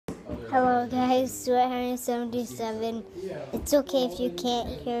Hello guys, Stuart177. It's okay if you can't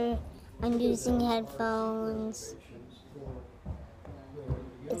hear. I'm using headphones.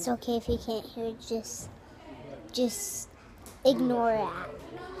 It's okay if you can't hear. Just ignore that.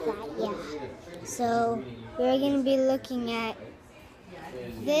 Yeah. So we're gonna be looking at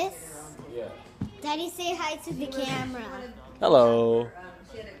this. Daddy, say hi to the camera. Hello.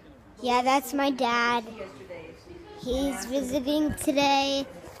 Yeah, that's my dad. He's visiting today.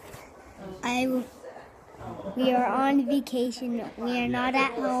 We are on vacation. We are not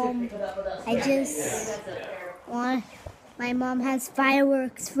at home. My mom has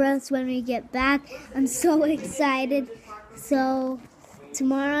fireworks for us when we get back. I'm so excited. So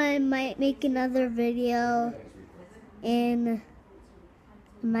tomorrow I might make another video and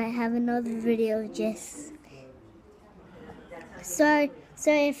I might have another video just sorry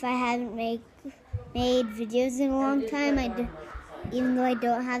if I haven't made videos in a long time. Even though I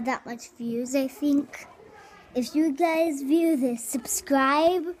don't have that much views, I think. If you guys view this,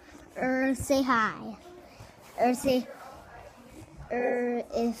 subscribe or say hi. Or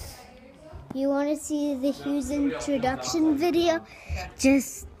if you want to see the Hugh's introduction video,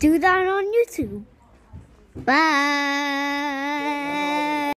 just do that on YouTube. Bye.